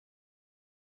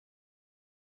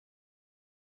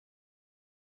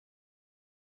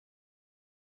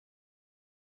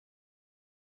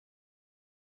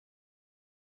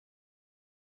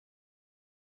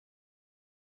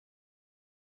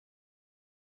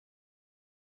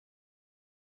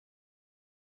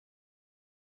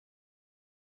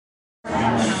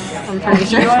I'm pretty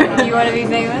sure. Do you want to be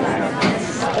famous?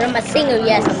 When I'm a singer,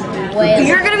 yes, I'm way.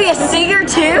 You're gonna be a singer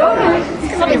too?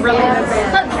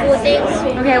 Cool things.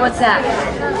 Okay, what's that?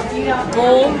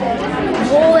 Bowl.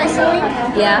 Bull wrestling,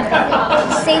 Yeah.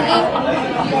 singing,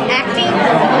 acting.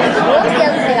 What was the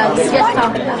other thing I was just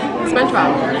talking about? SpongeBob.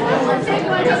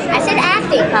 I said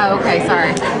acting. Oh, okay,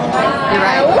 sorry. You're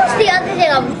right. What was the other thing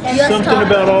I was just Something talking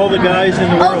about all the guys in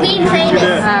the Oh, world. being who beat you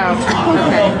famous. down. Oh,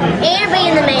 okay. And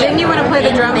being the Didn't mayor. you want to play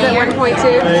the drums at one point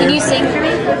too? Can you sing for me?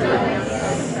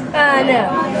 No.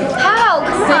 How?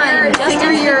 Come on.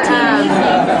 Singer your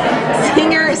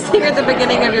singer at the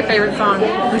beginning of your favorite song.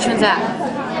 Which one's that?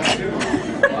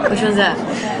 Which one's that?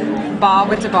 Ball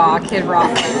with the ball, Kid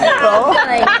Rock. Deal.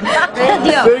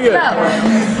 Sing it.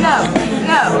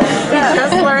 Go.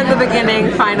 Just learned the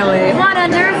beginning finally. Come on,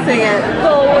 Hunter. Sing it.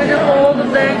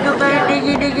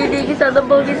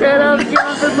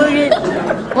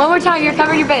 One more time. You're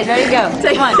covering your face. Ready to go.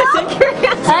 Come on.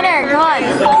 Hunter, come on.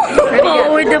 Ready to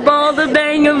go. With the ball, the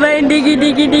bang, a bang, diggy,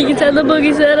 diggy, diggy, tell the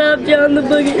boogie, set up, John the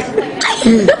boogie.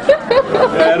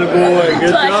 Attaboy,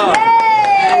 good job.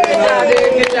 Good job,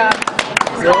 dude. Good job.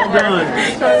 Well done.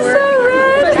 So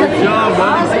right. Good job,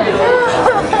 buddy.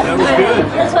 That was good.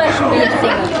 That's why I should be a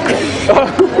singer.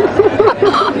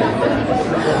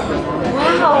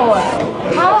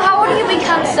 Wow. How do you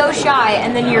become so shy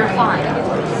and then you're fine?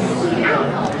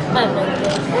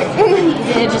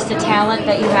 Is it just a talent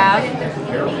that you have?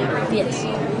 Yes.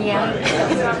 Yeah.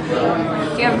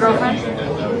 Do you have a girlfriend?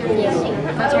 Yes.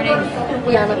 What's her name?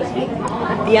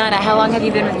 Rihanna. Diana. How long have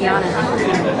you been with Diana?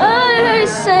 I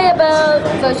say about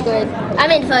first grade.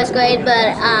 I'm in first grade,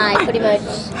 but I pretty much.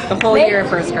 The whole year of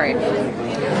first grade.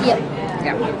 Yep.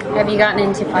 Yeah. Have you gotten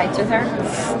into fights with her?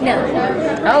 No.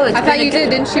 Oh, it's I thought you did.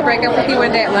 Didn't she break up with you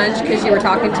one day at lunch because you were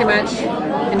talking too much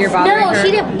and you're bothering No, her? she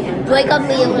didn't break up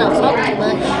with me when I was talking too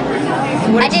much.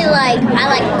 I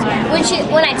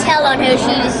when I tell on her,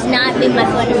 she's not being my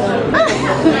friend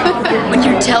anymore. Would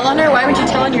you tell on her? Why would you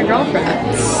tell on your girlfriend?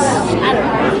 I don't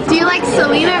know. Do you like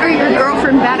Selena or your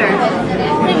girlfriend better?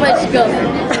 Pretty much girlfriend.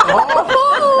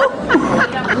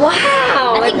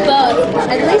 Wow. I think both.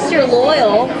 At least you're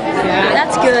loyal. Yeah.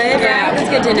 That's good. Yeah. That's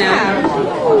good to know.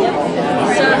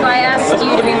 So if I asked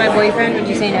you to be my boyfriend, would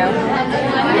you say no?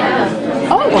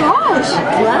 Oh gosh.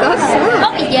 That's sweet.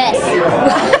 Oh, yes.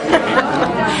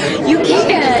 You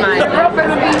can. Your girlfriend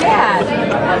would be mad.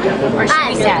 Or she'd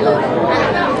be sad.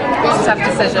 It's a tough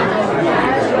decision.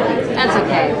 That's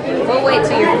okay. We'll wait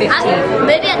till you're 15.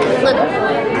 Maybe I can flip it.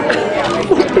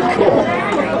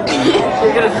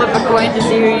 You're gonna flip a coin to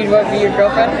see who you'd want to be your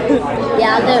girlfriend?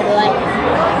 Yeah, I'll do it. Like,